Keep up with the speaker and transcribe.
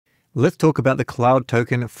Let's talk about the cloud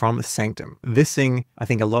token from Sanctum. This thing, I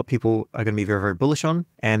think a lot of people are going to be very, very bullish on,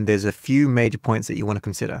 and there's a few major points that you want to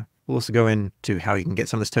consider. We'll also go into how you can get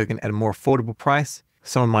some of this token at a more affordable price,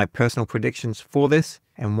 some of my personal predictions for this,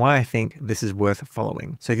 and why I think this is worth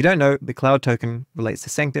following. So if you don't know, the cloud token relates to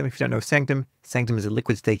Sanctum. If you don't know Sanctum, Sanctum is a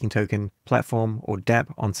liquid staking token platform or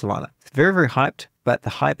dApp on Solana. It's very, very hyped, but the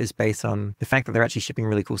hype is based on the fact that they're actually shipping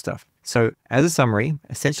really cool stuff. So as a summary,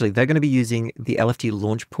 essentially, they're going to be using the LFT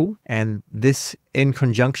launch pool, and this in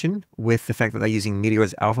conjunction with the fact that they're using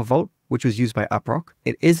Meteora's Alpha Vault, which was used by Uprock.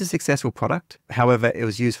 It is a successful product. However, it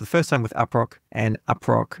was used for the first time with Uprock, and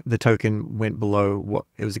Uprock, the token, went below what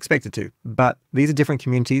it was expected to. But these are different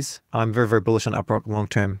communities. I'm very, very bullish on Uprock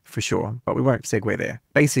long-term for sure, but we won't segue there.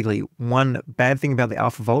 Basically, one bad thing about the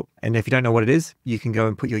Alpha Vault, and if you don't know what it is, you can go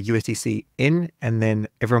and put your USDC in, and then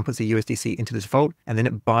everyone puts their USDC into this vault, and then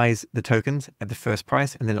it buys the tokens at the first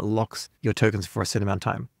price, and then it locks your tokens for a certain amount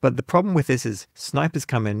of time. But the problem with this is snipers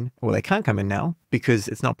come in, or they can't come in now because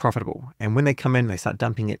it's not profitable. And when they come in, they start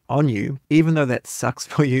dumping it on you. Even though that sucks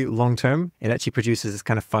for you long term, it actually produces this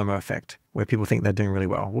kind of FOMO effect where people think they're doing really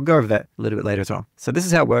well. We'll go over that a little bit later as well. So this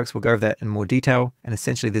is how it works. We'll go over that in more detail. And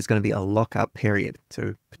essentially there's going to be a lockup period.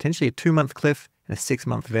 So potentially a 2-month cliff and a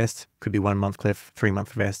 6-month vest, could be 1-month cliff,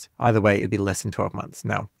 3-month vest. Either way, it'd be less than 12 months.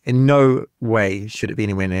 Now, in no way should it be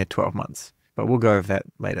anywhere near 12 months. But we'll go over that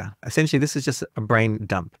later. Essentially, this is just a brain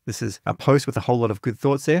dump. This is a post with a whole lot of good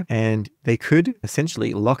thoughts there, and they could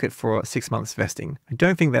essentially lock it for 6 months vesting. I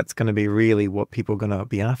don't think that's going to be really what people are going to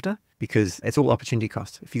be after, because it's all opportunity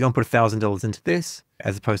cost. If you're going to put $1,000 into this,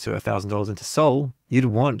 as opposed to $1,000 into Sol, you'd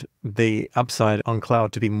want the upside on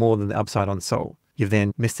Cloud to be more than the upside on Sol. You've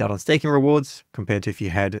then missed out on staking rewards compared to if you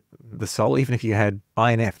had the Sol. Even if you had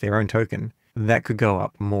INF, their own token, that could go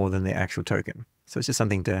up more than the actual token. So it's just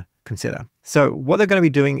something to consider. So what they're going to be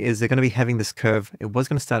doing is they're going to be having this curve. It was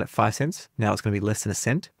going to start at 5 cents. Now it's going to be less than a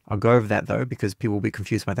cent. I'll go over that though, because people will be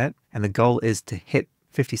confused by that. And the goal is to hit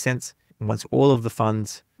 50 cents once all of the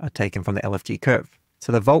funds are taken from the LFG curve.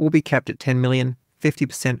 So the vault will be capped at 10 million,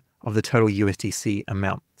 50% of the total USDC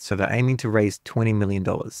amount. So they're aiming to raise $20 million.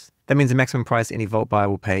 That means the maximum price any vault buyer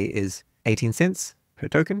will pay is 18 cents per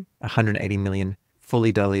token, 180 million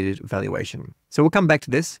fully diluted valuation. So we'll come back to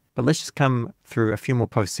this, but let's just come through a few more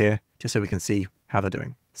posts here just so we can see how they're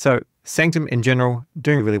doing. So Sanctum in general,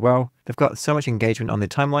 doing really well. They've got so much engagement on their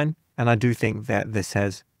timeline, and I do think that this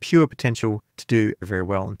has pure potential to do very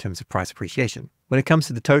well in terms of price appreciation. When it comes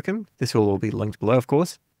to the token, this will all be linked below, of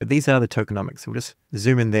course, but these are the tokenomics. So we'll just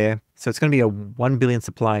zoom in there. So it's going to be a 1 billion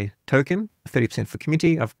supply token, 30% for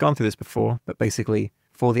community. I've gone through this before, but basically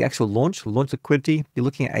for the actual launch liquidity, you're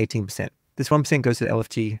looking at 18%. This 1% goes to the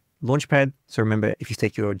LFG launchpad. So remember, if you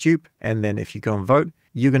take your dupe and then if you go and vote,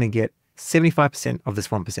 you're going to get 75% of this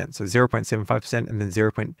 1%. So 0.75% and then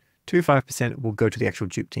 0.25% will go to the actual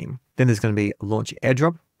dupe team. Then there's going to be a launch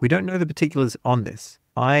airdrop. We don't know the particulars on this.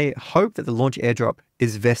 I hope that the launch airdrop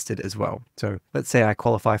is vested as well. So let's say I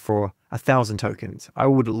qualify for 1,000 tokens. I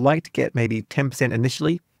would like to get maybe 10%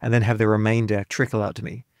 initially and then have the remainder trickle out to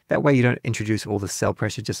me. That way you don't introduce all the sell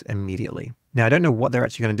pressure just immediately. Now, I don't know what they're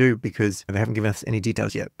actually going to do because they haven't given us any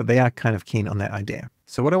details yet, but they are kind of keen on that idea.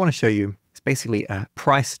 So what I want to show you is basically a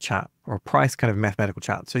price chart or a price kind of mathematical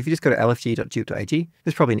chart. So if you just go to lfg.dupe.ag,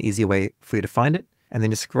 there's probably an easier way for you to find it. And then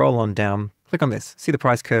just scroll on down, click on this, see the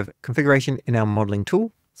price curve configuration in our modeling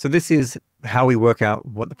tool. So this is how we work out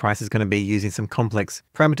what the price is going to be using some complex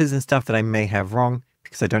parameters and stuff that I may have wrong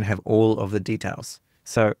because I don't have all of the details.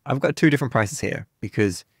 So I've got 2 different prices here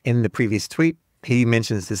because in the previous tweet, he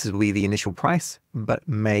mentions this will be the initial price, but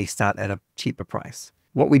may start at a cheaper price.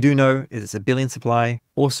 What we do know is it's a billion supply.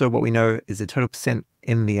 Also, what we know is the total percent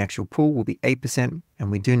in the actual pool will be 8%.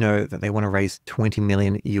 And we do know that they want to raise 20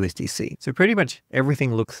 million USDC. So pretty much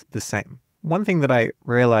everything looks the same. One thing that I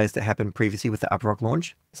realized that happened previously with the Uprock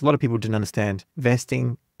launch is a lot of people didn't understand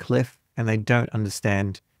vesting, cliff, and they don't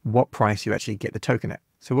understand what price you actually get the token at.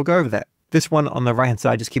 So we'll go over that. This one on the right-hand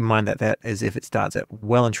side, just keep in mind that that is if it starts at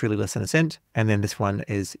well and truly less than a cent. And then this one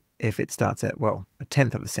is if it starts at, well,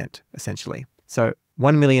 1/10 of a cent, essentially. So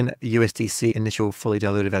 1 million USDC initial fully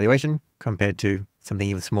diluted valuation compared to something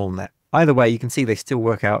even smaller than that. Either way, you can see they still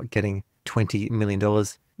work out getting $20 million.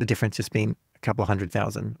 The difference just being a couple of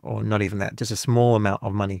 100,000 or not even that, just a small amount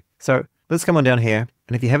of money. So let's come on down here.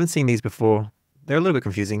 And if you haven't seen these before, they're a little bit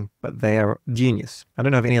confusing, but they are genius. I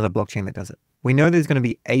don't know of any other blockchain that does it. We know there's going to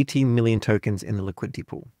be 80 million tokens in the liquidity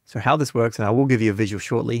pool. So how this works, and I will give you a visual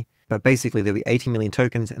shortly, but basically there'll be 80 million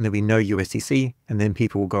tokens and there'll be no USDC, and then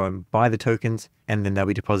people will go and buy the tokens and then they'll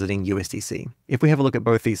be depositing USDC. If we have a look at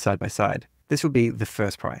both these side by side, this will be the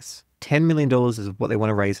first price. $10 million is what they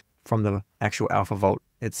want to raise from the actual Alpha Vault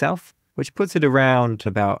itself, which puts it around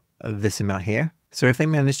about this amount here. So if they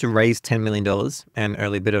manage to raise $10 million, and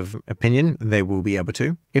early bit of opinion, they will be able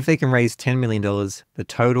to. If they can raise $10 million, the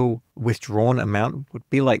total withdrawn amount would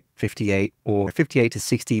be like 58 to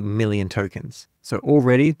 60 million tokens. So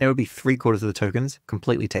already there would be 3/4 of the tokens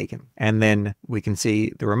completely taken. And then we can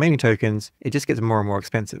see the remaining tokens, it just gets more and more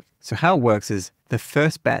expensive. So how it works is the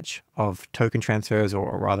first batch of token transfers,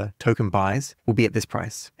 or rather token buys, will be at this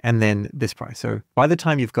price and then this price. So by the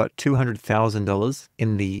time you've got $200,000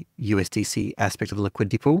 in the USDC aspect of the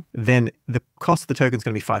liquidity pool, then the cost of the token is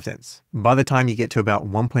going to be 5 cents. By the time you get to about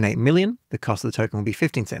 1.8 million, the cost of the token will be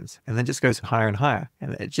 15 cents. And then it just goes higher and higher.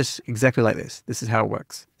 And it's just exactly like this. This is how it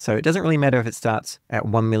works. So it doesn't really matter if it starts at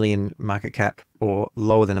 1 million market cap or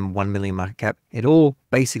lower than a 1 million market cap. It all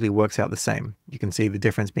basically works out the same. You can see the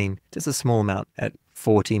difference being just a small amount at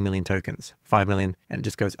 40 million tokens, 5 million, and it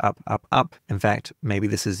just goes up, up, up. In fact, maybe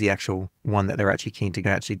this is the actual one that they're actually keen to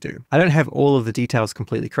actually do. I don't have all of the details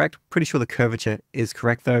completely correct. Pretty sure the curvature is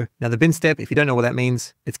correct though. Now the bin step, if you don't know what that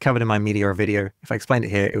means, it's covered in my Meteora video. If I explained it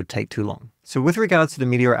here, it would take too long. So with regards to the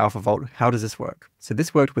Meteora Alpha Vault, how does this work? So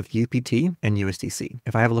this worked with UPT and USDC.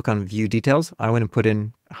 If I have a look on view details, I went and put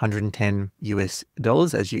in 110 US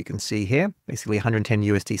dollars, as you can see here, basically 110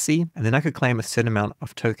 USDC, and then I could claim a certain amount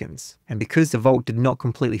of tokens. And because the vault did not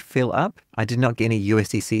completely fill up, I did not get any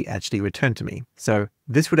USDC actually returned to me. So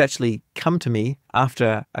this would actually come to me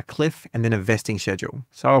after a cliff and then a vesting schedule.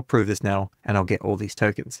 So I'll prove this now and I'll get all these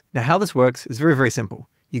tokens. Now how this works is very, very simple.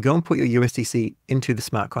 You go and put your USDC into the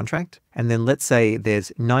smart contract, and then let's say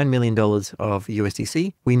there's $9 million of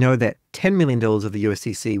USDC. We know that $10 million of the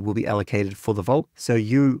USDC will be allocated for the vault. So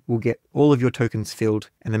you will get all of your tokens filled,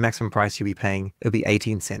 and the maximum price you'll be paying, it'll be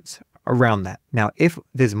 18 cents. Around that. Now, if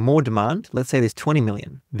there's more demand, let's say there's 20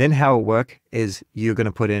 million, then how it works is you're going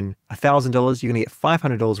to put in $1,000, you're going to get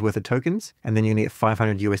 $500 worth of tokens, and then you're going to get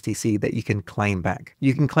 500 USDC that you can claim back.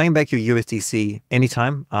 You can claim back your USDC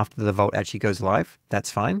anytime after the vault actually goes live. That's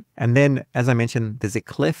fine. And then, as I mentioned, there's a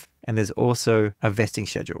cliff and there's also a vesting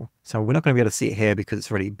schedule. So we're not going to be able to see it here because it's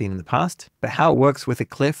already been in the past. But how it works with a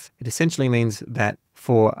cliff, it essentially means that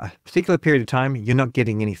for a particular period of time, you're not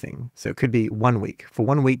getting anything. So it could be 1 week. For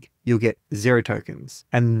 1 week, you'll get 0 tokens.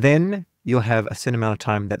 And then you'll have a certain amount of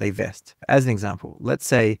time that they vest. As an example, let's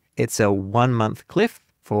say it's a 1 month cliff.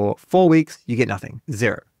 For 4 weeks, you get nothing,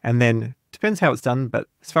 0. And then depends how it's done, but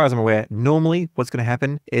as far as I'm aware, normally what's going to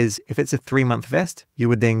happen is if it's a 3-month vest, you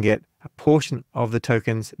would then get a portion of the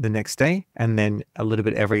tokens the next day, and then a little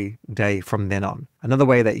bit every day from then on. Another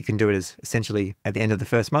way that you can do it is essentially at the end of the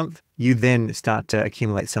first month, you then start to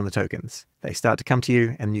accumulate some of the tokens. They start to come to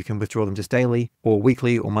you and you can withdraw them just daily or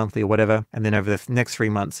weekly or monthly or whatever. And then over the next 3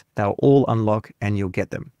 months, they'll all unlock and you'll get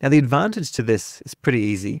them. Now, the advantage to this is pretty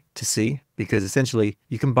easy to see because essentially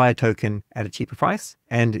you can buy a token at a cheaper price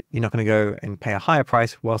and you're not going to go and pay a higher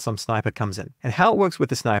price while some sniper comes in. And how it works with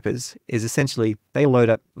the snipers is essentially they load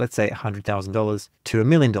up, let's say $100,000 to $1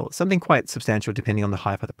 million, something quite substantial depending on the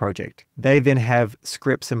hype of the project. They then have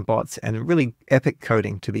scripts and bots and really epic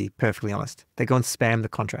coding, to be perfectly honest. They go and spam the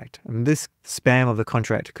contract. And this spam of the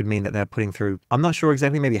contract could mean that they're putting through, I'm not sure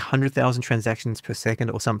exactly, maybe 100,000 transactions per second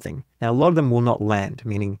or something. Now, a lot of them will not land,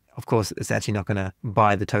 meaning, of course, it's actually not going to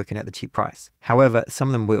buy the token at the cheap price. However, some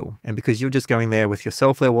of them will. And because you're just going there with your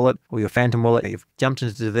Soulflare wallet or your Phantom wallet, you've jumped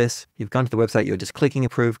into this, you've gone to the website, you're just clicking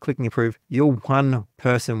approve, you're one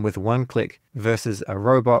person with one click versus a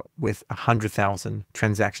robot with 100,000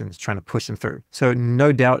 transactions trying to push them through. So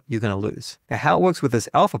no doubt you're going to lose. Now, how it works with this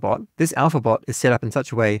alpha bot is set up in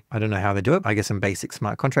such a way, I don't know how they do it, I guess some basic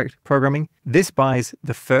smart contract programming. This buys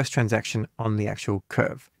the first transaction on the actual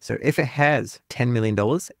curve. So if it has $10 million,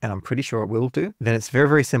 and I'm pretty sure it will do, then it's very,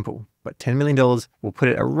 very simple. But $10 million will put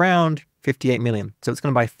it around 58 million. So it's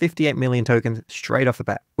going to buy 58 million tokens straight off the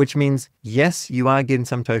bat, which means, yes, you are getting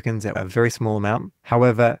some tokens at a very small amount.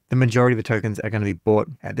 However, the majority of the tokens are going to be bought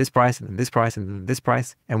at this price and then this price and then this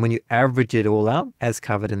price. And when you average it all out, as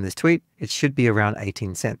covered in this tweet, it should be around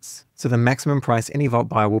 18 cents. So the maximum price any vault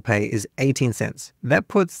buyer will pay is 18 cents. That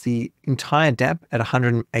puts the entire dApp at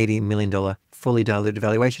 $180 million fully diluted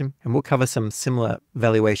valuation. And we'll cover some similar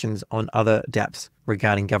valuations on other dApps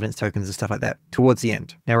regarding governance tokens and stuff like that towards the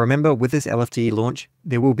end. Now, remember, with this LFT launch,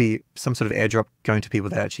 there will be some sort of airdrop going to people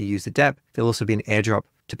that actually use the dApp. There'll also be an airdrop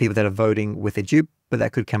to people that are voting with a dupe, but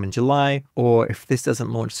that could come in July, or if this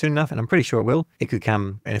doesn't launch soon enough, and I'm pretty sure it will, it could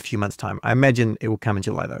come in a few months' time. I imagine it will come in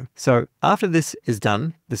July though. So after this is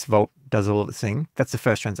done, this vault does all of its thing. That's the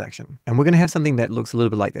first transaction. And we're going to have something that looks a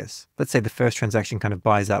little bit like this. Let's say the first transaction kind of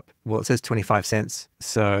buys up, well, it says 25 cents.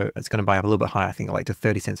 So it's going to buy up a little bit higher, I think like to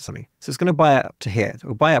 30 cents or something. So it's going to buy up to here. It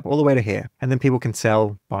will buy up all the way to here. And then people can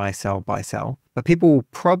sell, buy, sell, buy, sell. But people will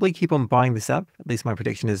probably keep on buying this up. At least my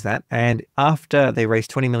prediction is that. And after they raise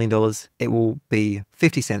 $20 million, it will be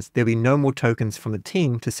 50 cents. There'll be no more tokens from the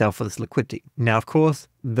team to sell for this liquidity. Now, of course,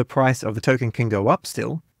 the price of the token can go up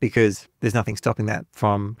still, because there's nothing stopping that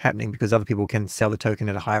from happening because other people can sell the token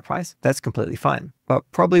at a higher price. That's completely fine. But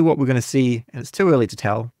probably what we're going to see, and it's too early to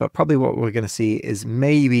tell, but probably what we're going to see is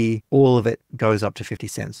maybe all of it goes up to 50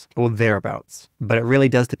 cents or thereabouts. But it really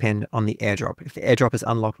does depend on the airdrop. If the airdrop is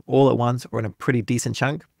unlocked all at once or in a pretty decent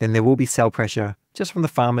chunk, then there will be sell pressure just from the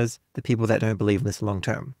farmers, the people that don't believe in this long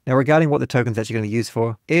term. Now, regarding what the token's actually going to be used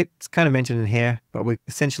for, it's kind of mentioned in here, but we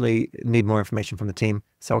essentially need more information from the team.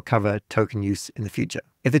 So I'll cover token use in the future.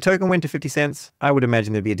 If the token went to 50 cents, I would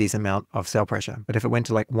imagine there'd be a decent amount of sell pressure. But if it went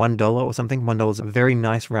to like $1 or something, $1 is a very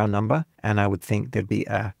nice round number. And I would think there'd be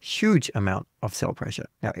a huge amount of sell pressure.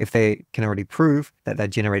 Now, if they can already prove that they're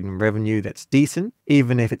generating revenue that's decent,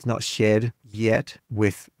 even if it's not shared yet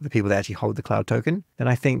with the people that actually hold the cloud token, then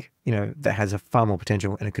I think, that has a far more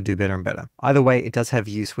potential and it could do better and better. Either way, it does have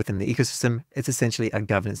use within the ecosystem. It's essentially a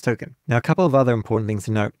governance token. Now, a couple of other important things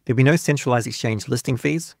to note. There'll be no centralized exchange listing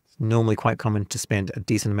fees. It's normally quite common to spend a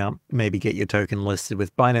decent amount, maybe get your token listed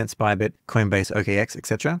with Binance, Bybit, Coinbase, OKX,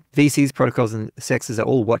 etc. VCs, protocols, and sexes are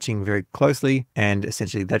all watching very closely, and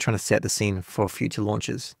essentially they're trying to set the scene for future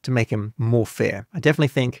launches to make them more fair. I definitely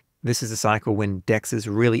think this is a cycle when DEXs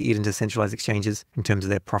really eat into centralized exchanges in terms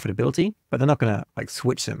of their profitability, but they're not going to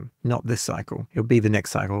switch them. Not this cycle. It'll be the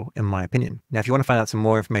next cycle, in my opinion. Now, if you want to find out some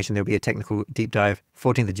more information, there'll be a technical deep dive,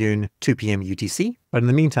 14th of June, 2 p.m. UTC. But in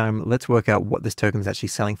the meantime, let's work out what this token is actually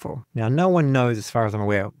selling for. Now, no one knows, as far as I'm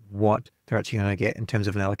aware, what they're actually going to get in terms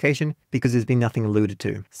of an allocation because there's been nothing alluded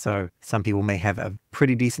to. So some people may have a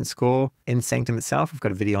pretty decent score in Sanctum itself. I've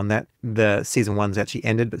got a video on that. The season 1's actually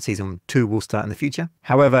ended, but season 2 will start in the future.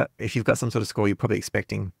 However, if you've got some sort of score, you're probably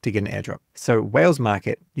expecting to get an airdrop. So Whales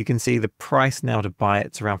Market, you can see the price now to buy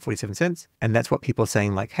it's around 47 cents. And that's what people are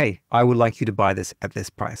saying like, hey, I would like you to buy this at this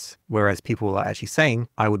price. Whereas people are actually saying,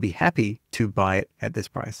 I would be happy to buy it at this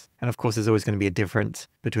price. And of course, there's always going to be a difference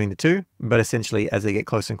between the two. But essentially, as they get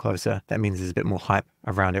closer and closer, that means there's a bit more hype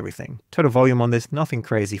around everything. Total volume on this, nothing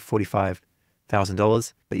crazy,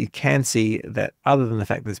 $45,000. But you can see that other than the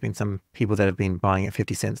fact that there's been some people that have been buying at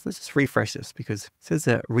 50 cents, let's just refresh this because it says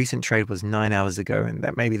that recent trade was 9 hours ago, and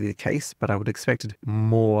that may be the case, but I would have expected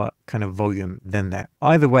more kind of volume than that.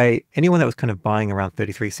 Either way, anyone that was kind of buying around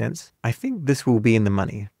 33 cents, I think this will be in the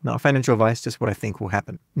money. Not financial advice, just what I think will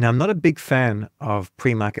happen. Now, I'm not a big fan of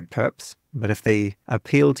pre-market perps, but if they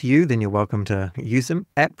appeal to you, then you're welcome to use them.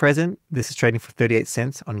 At present, this is trading for 38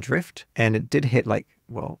 cents on Drift, and it did hit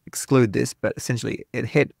exclude this, but essentially it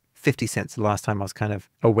hit 50 cents the last time I was kind of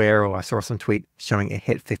aware, or I saw some tweet showing it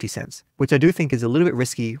hit 50 cents, which I do think is a little bit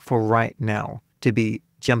risky for right now to be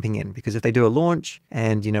jumping in, because if they do a launch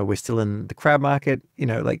and, we're still in the crowd market,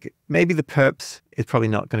 maybe the perps is probably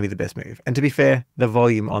not going to be the best move. And to be fair, the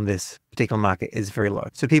volume on this particular market is very low.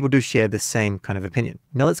 So people do share the same kind of opinion.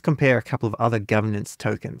 Now let's compare a couple of other governance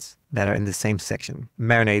tokens that are in the same section.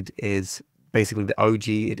 Marinade is basically the OG.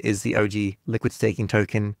 It is the OG liquid staking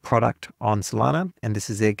token product on Solana. And this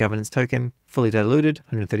is their governance token, fully diluted,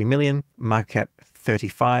 130 million, market cap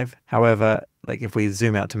 35. However, if we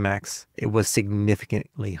zoom out to max, it was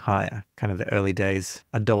significantly higher, kind of the early days,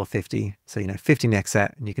 $1.50. So, 50 next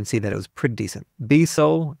that, and you can see that it was pretty decent.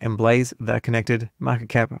 B-Sol and Blaze, they're connected, market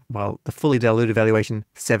cap, well, the fully diluted valuation,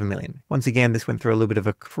 7 million. Once again, this went through a little bit of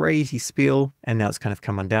a crazy spiel, and now it's kind of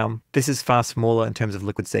come on down. This is far smaller in terms of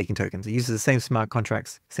liquid staking tokens. It uses the same smart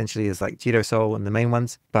contracts, essentially as JitoSol and the main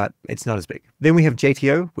ones, but it's not as big. Then we have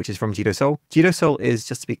JTO, which is from JitoSol. JitoSol is,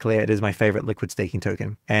 just to be clear, it is my favorite liquid staking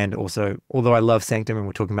token. And also, although I love Sanctum, and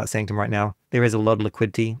we're talking about Sanctum right now, there is a lot of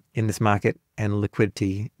liquidity in this market, and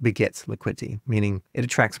liquidity begets liquidity, meaning it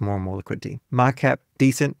attracts more and more liquidity. Market cap,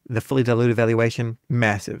 decent. The fully diluted valuation,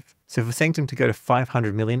 massive. So for Sanctum to go to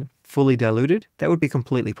 500 million fully diluted, that would be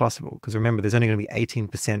completely possible, because remember, there's only going to be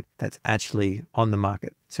 18% that's actually on the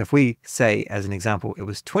market. So if we say, as an example, it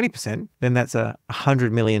was 20%, then that's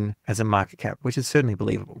 100 million as a market cap, which is certainly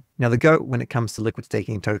believable. Now, the GOAT when it comes to liquid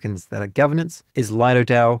staking tokens that are governance is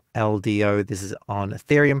LidoDAO, LDO. This is on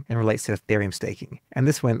Ethereum and relates to Ethereum staking. And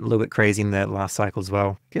this went a little bit crazy in the last cycle as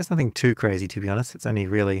well. I guess nothing too crazy, to be honest. It's only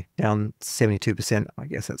really down 72%. I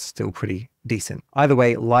guess that's still pretty decent. Either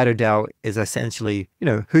way, LidoDAO is essentially,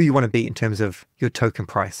 who you want to be in terms of your token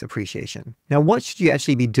price appreciation. Now, what should you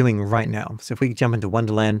actually be doing right now? So if we jump into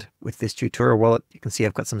Wonderland with this tutorial wallet, you can see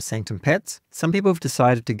I've got some Sanctum pets. Some people have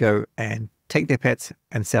decided to go and take their pets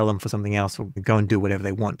and sell them for something else, or go and do whatever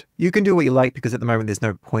they want. You can do what you like because at the moment there's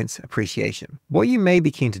no points appreciation. What you may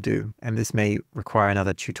be keen to do, and this may require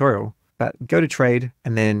another tutorial, but go to trade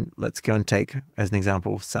and then let's go and take, as an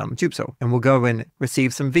example, some JupeSol. And we'll go and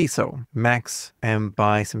receive some VSOL, max and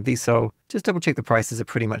buy some VSOL. Just double check the prices are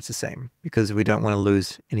pretty much the same because we don't want to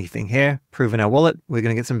lose anything here. Prove in our wallet, we're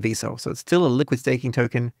going to get some VSOL. So it's still a liquid staking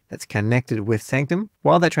token that's connected with Sanctum.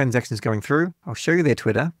 While that transaction is going through, I'll show you their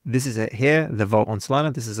Twitter. This is it here, the vault on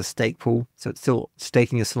Solana. This is a stake pool. So it's still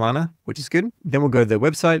staking your Solana, which is good. Then we'll go to their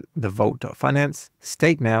website, the vault.finance,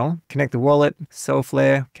 stake now, connect the wallet,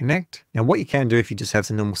 Solflare, connect. Now what you can do if you just have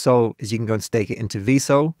some normal Sol is you can go and stake it into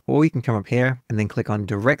VSOL, or you can come up here and then click on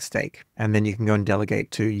direct stake. And then you can go and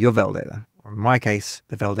delegate to your validator. Or in my case,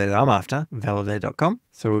 the validator I'm after, validator.com.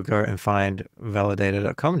 So we'll go and find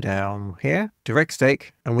validator.com down here, direct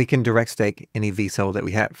stake, and we can direct stake any VSOL that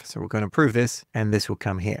we have. So we're going to approve this, and this will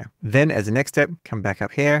come here. Then as a next step, come back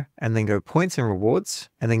up here and then go points and rewards,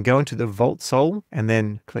 and then go into the Vault Sol and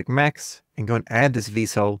then click max and go and add this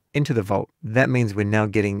VSOL into the vault. That means we're now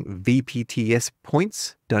getting VPTS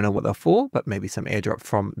points. Don't know what they're for, but maybe some airdrop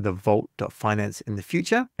from the vault.finance in the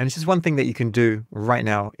future. And it's just one thing that you can do right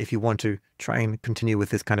now if you want to try and continue with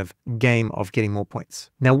this kind of game of getting more points.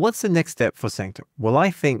 Now, what's the next step for Sanctum? Well, I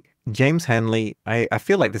think James Hanley, I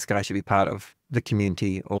feel like this guy should be part of the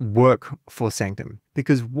community or work for Sanctum,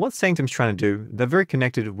 because what Sanctum's trying to do, they're very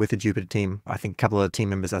connected with the Jupiter team. I think a couple of the team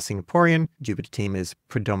members are Singaporean. Jupiter team is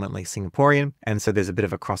predominantly Singaporean. And so there's a bit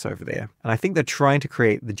of a crossover there. And I think they're trying to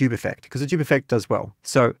create the Jupe effect because the Jupe effect does well.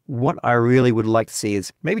 So what I really would like to see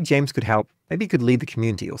is maybe James could help. Maybe he could lead the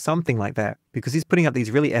community or something like that, because he's putting up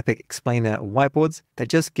these really epic explainer whiteboards that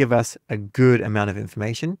just give us a good amount of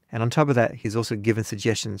information. And on top of that, he's also given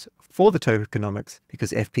suggestions for the tokenomics,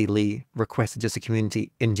 because FP Lee requested just a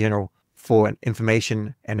community in general for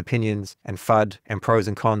information and opinions and FUD and pros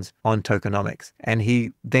and cons on tokenomics. And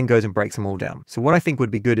he then goes and breaks them all down. So what I think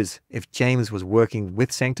would be good is if James was working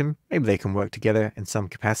with Sanctum, maybe they can work together in some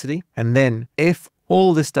capacity. And then if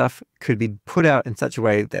all this stuff could be put out in such a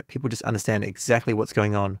way that people just understand exactly what's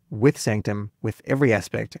going on with Sanctum, with every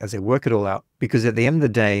aspect as they work it all out. Because at the end of the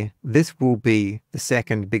day, this will be the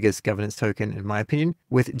second biggest governance token, in my opinion,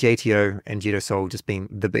 with JTO and JitoSol just being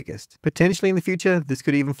the biggest. Potentially in the future, this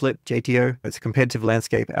could even flip JTO. It's a competitive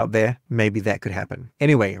landscape out there. Maybe that could happen.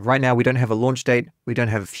 Anyway, right now we don't have a launch date. We don't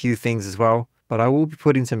have a few things as well, but I will be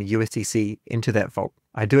putting some USDC into that vault.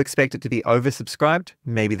 I do expect it to be oversubscribed.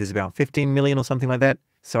 Maybe there's about 15 million or something like that.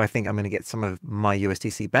 So I think I'm going to get some of my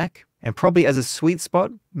USDC back. And probably as a sweet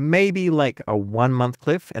spot, maybe like a 1 month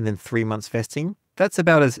cliff and then 3 months vesting. That's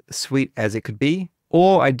about as sweet as it could be.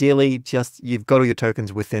 Or ideally, just you've got all your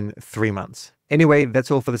tokens within 3 months. Anyway,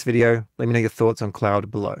 that's all for this video. Let me know your thoughts on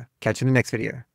Cloud below. Catch you in the next video.